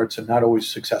and starts and not always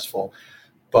successful.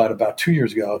 But about 3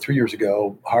 years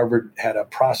ago, Harvard had a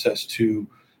process to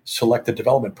select a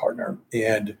development partner.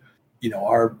 And,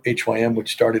 our HYM,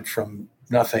 which started from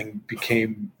nothing,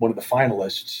 became one of the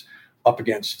finalists up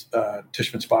against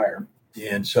Tishman Speyer.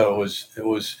 And so it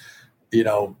was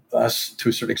us to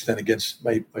a certain extent against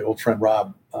my old friend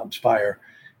Rob Speyer.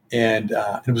 And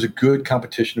it was a good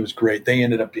competition. It was great. They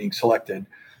ended up being selected.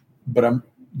 But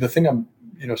the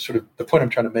point I'm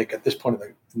trying to make at this point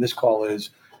in this call is,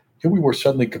 here we were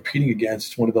suddenly competing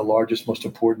against one of the largest, most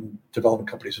important development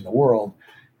companies in the world.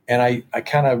 And I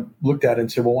kind of looked at it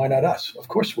and said, well, why not us? Of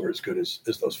course, we're as good as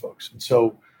those folks. And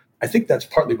so I think that's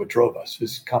partly what drove us,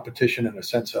 is competition and a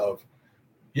sense of,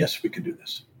 yes, we can do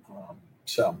this.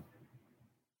 So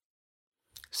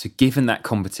given that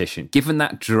competition, given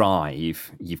that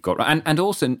drive you've got, and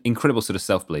also an incredible sort of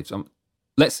self-belief,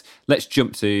 let's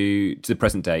jump to the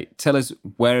present day. Tell us,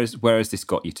 where has this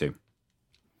got you to?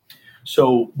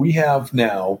 So we have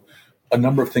now a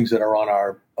number of things that are on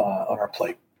our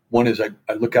plate. One is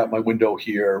I look out my window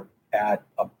here at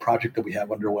a project that we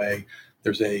have underway.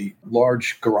 There's a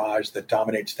large garage that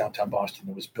dominates downtown Boston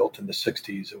that was built in the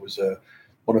 60s. It was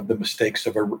one of the mistakes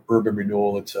of urban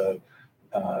renewal. It's a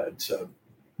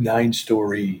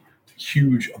 9-story,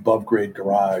 huge above-grade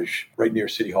garage right near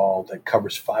City Hall that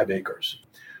covers 5 acres.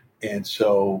 And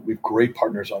so we have great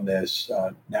partners on this,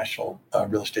 National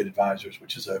Real Estate Advisors,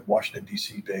 which is a Washington,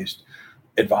 D.C.-based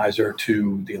advisor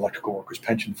to the Electrical Workers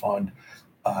Pension Fund,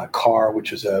 CAR,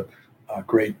 which is a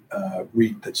great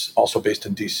REIT that's also based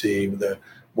in D.C. with a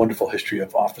wonderful history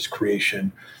of office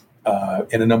creation,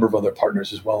 and a number of other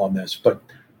partners as well on this. But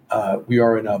we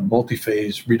are in a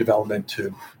multi-phase redevelopment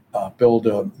to build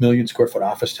a 1 million square foot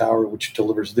office tower, which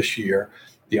delivers this year.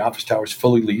 The office tower is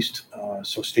fully leased,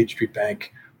 so State Street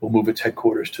Bank will move its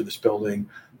headquarters to this building,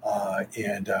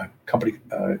 and a company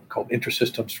called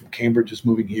InterSystems from Cambridge is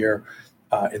moving here,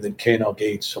 and then K&L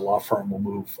Gates, a law firm, will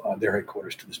move their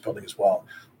headquarters to this building as well.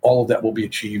 All of that will be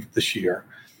achieved this year.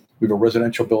 We have a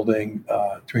residential building,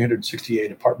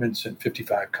 368 apartments and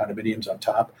 55 condominiums on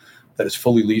top that is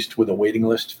fully leased with a waiting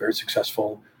list, very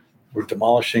successful. We're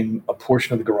demolishing a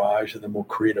portion of the garage, and then we'll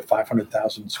create a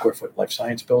 500,000 square foot life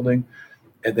science building,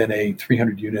 and then a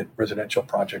 300-unit residential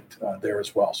project there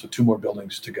as well. So 2 more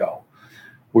buildings to go.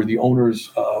 We're the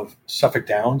owners of Suffolk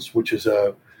Downs, which is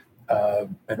an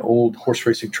old horse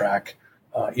racing track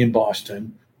in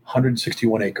Boston,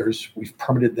 161 acres. We've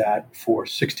permitted that for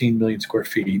 16 million square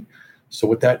feet. So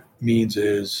what that means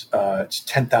is it's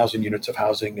 10,000 units of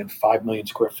housing and 5 million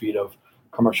square feet of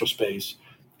commercial space.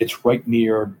 It's right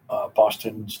near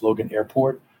Boston's Logan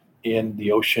Airport, in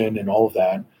the ocean and all of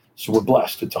that. So we're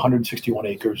blessed. It's 161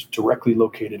 acres, directly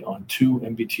located on 2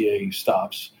 MBTA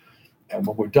stops. And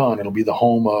when we're done, it'll be the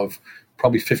home of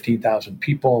probably 15,000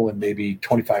 people, and maybe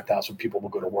 25,000 people will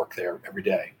go to work there every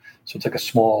day. So it's like a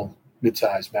small,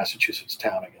 mid-sized Massachusetts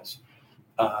town, I guess.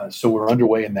 So we're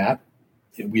underway in that.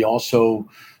 And we also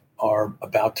are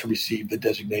about to receive the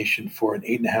designation for an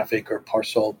 8.5-acre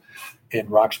parcel in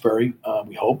Roxbury.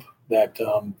 We hope that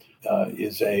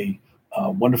is a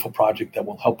wonderful project that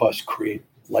will help us create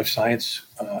life science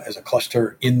as a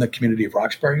cluster in the community of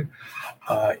Roxbury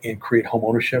and create home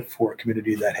ownership for a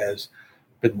community that has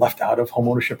been left out of home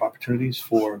ownership opportunities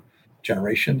for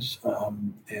generations.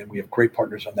 And we have great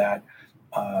partners on that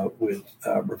with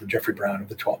Reverend Jeffrey Brown of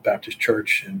the 12th Baptist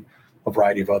Church and a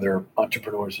variety of other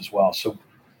entrepreneurs as well. So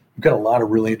we've got a lot of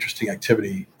really interesting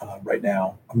activity right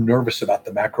now. I'm nervous about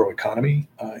the macro economy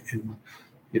in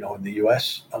the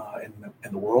U.S.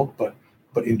 and the world, but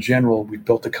in general, we've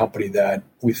built a company that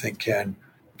we think can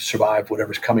survive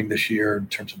whatever's coming this year in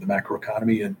terms of the macro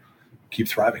economy and keep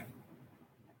thriving.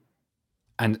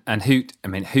 And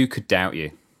who could doubt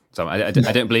you? So I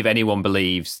don't believe anyone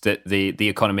believes that the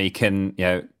economy can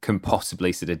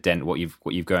possibly sort of dent what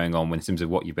you've going on in terms of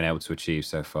what you've been able to achieve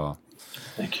so far.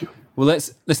 Thank you. Well,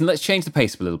 let's change the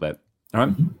pace a little bit. All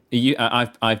right.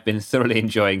 Mm-hmm. I've been thoroughly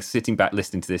enjoying sitting back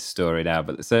listening to this story now,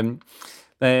 but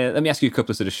let me ask you a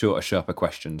couple of sort of shorter, sharper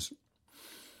questions.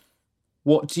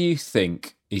 What do you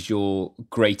think is your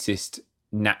greatest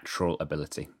natural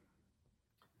ability?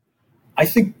 I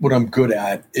think what I'm good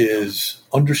at is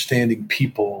understanding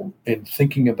people and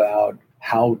thinking about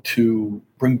how to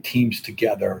bring teams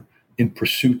together in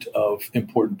pursuit of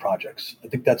important projects. I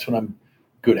think that's what I'm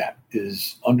good at,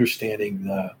 is understanding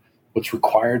what's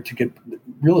required to get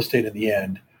real estate. In the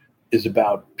end is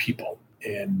about people,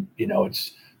 and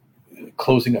it's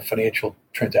closing a financial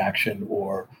transaction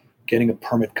or getting a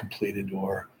permit completed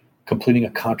or completing a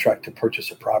contract to purchase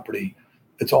a property.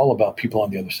 It's all about people on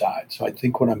the other side. So I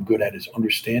think what I'm good at is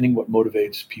understanding what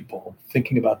motivates people,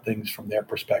 thinking about things from their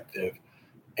perspective,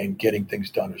 and getting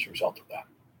things done as a result of that.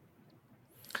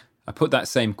 I put that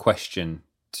same question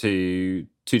to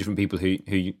two different people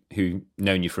who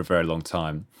known you for a very long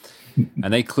time,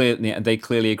 and they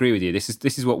clearly agree with you. This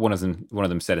is what one of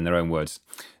them said in their own words.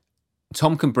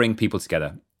 Tom can bring people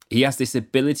together. He has this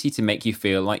ability to make you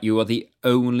feel like you are the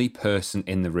only person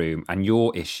in the room and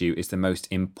your issue is the most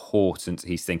important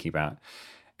he's thinking about.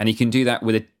 And he can do that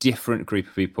with a different group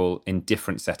of people in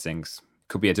different settings.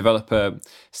 Could be a developer,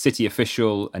 city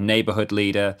official, a neighborhood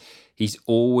leader. He's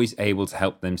always able to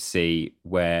help them see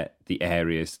where the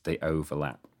areas they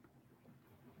overlap.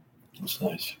 That's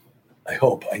nice. I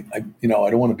hope. I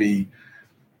don't want to be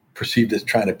perceived as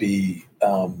trying to be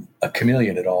a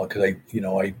chameleon at all, because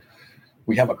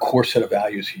we have a core set of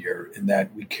values here in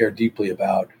that we care deeply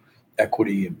about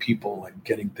equity and people and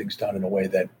getting things done in a way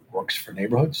that works for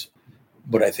neighborhoods.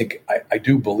 But I think I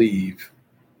do believe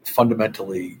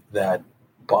fundamentally that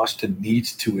Boston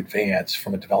needs to advance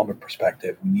from a development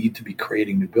perspective. We need to be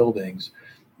creating new buildings,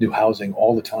 new housing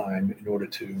all the time in order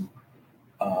to,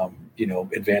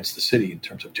 advance the city in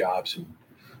terms of jobs and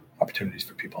opportunities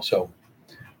for people. So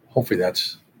hopefully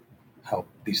that's how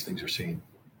these things are seen.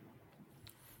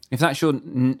 If that's your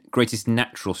greatest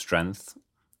natural strength,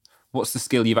 what's the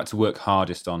skill you've had to work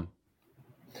hardest on?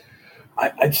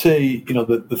 I'd say,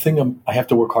 the thing I have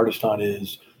to work hardest on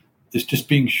is just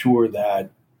being sure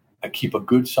that I keep a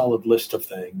good solid list of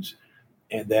things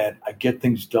and that I get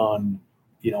things done,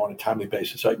 on a timely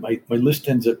basis. My list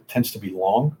tends to be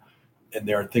long, and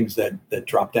there are things that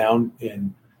drop down.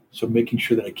 And so making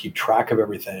sure that I keep track of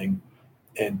everything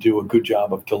and do a good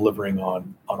job of delivering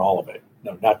on all of it.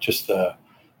 Not just the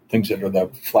things that are the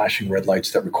flashing red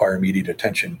lights that require immediate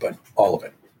attention, but all of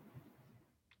it.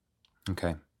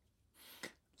 Okay.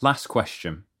 Last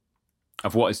question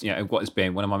of what has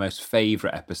been one of my most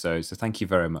favorite episodes. So thank you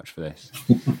very much for this.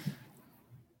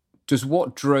 Does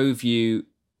what drove you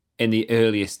in the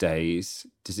earliest days,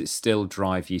 does it still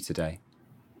drive you today?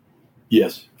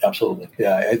 Yes, absolutely.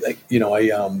 Yeah.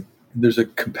 There's a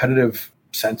competitive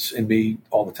sense in me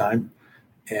all the time.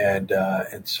 And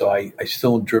so I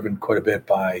still am driven quite a bit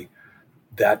by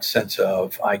that sense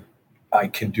of I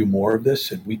can do more of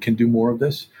this and we can do more of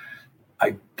this.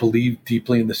 I believe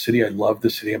deeply in the city. I love the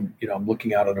city. I'm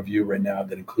looking out on a view right now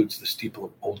that includes the steeple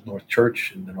of Old North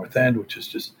Church in the North End, which is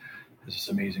just has this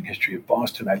amazing history of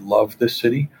Boston. I love this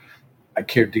city. I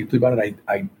care deeply about it.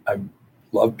 I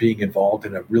love being involved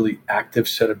in a really active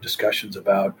set of discussions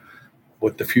about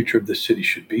what the future of this city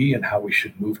should be and how we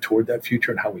should move toward that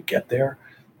future and how we get there.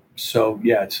 So,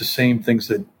 yeah, it's the same things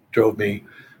that drove me.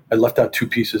 I left out two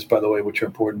pieces, by the way, which are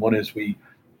important. One is we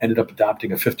ended up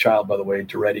adopting a fifth child, by the way,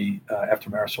 Duretti,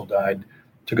 after Marisol died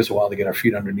took us a while to get our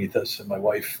feet underneath us. And my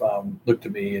wife looked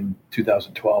at me in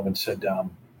 2012 and said,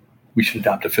 we should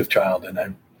adopt a fifth child.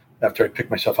 And after I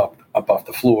picked myself up off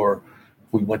the floor,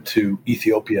 we went to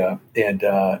Ethiopia, and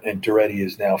Duretti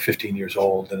is now 15 years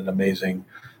old and an amazing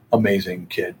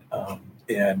kid.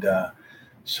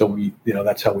 So we,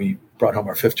 that's how we brought home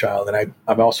our fifth child. And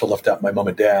I've also left out my mom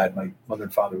and dad. My mother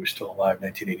and father were still alive,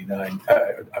 1989.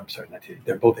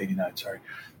 They're both 89. Sorry.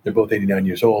 They're both 89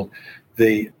 years old.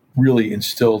 They really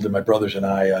instilled in my brothers and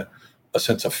I a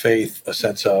sense of faith, a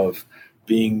sense of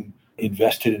being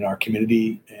invested in our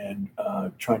community and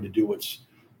trying to do what's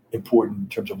important in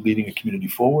terms of leading a community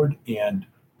forward and,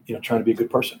 trying to be a good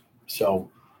person. So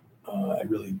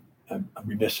I'm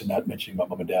remiss in not mentioning my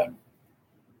mom and dad.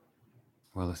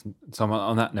 Well, listen, Tom,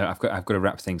 on that note, I've got to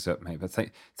wrap things up, mate. But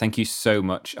thank you so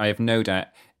much. I have no doubt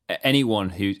anyone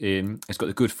who has got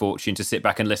the good fortune to sit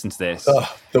back and listen to this,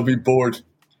 they'll be bored.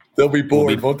 They'll be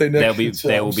bored, won't they, Nick?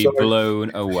 They will be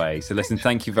blown away. So listen,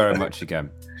 thank you very much again.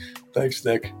 Thanks,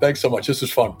 Nick. Thanks so much. This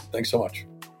was fun. Thanks so much.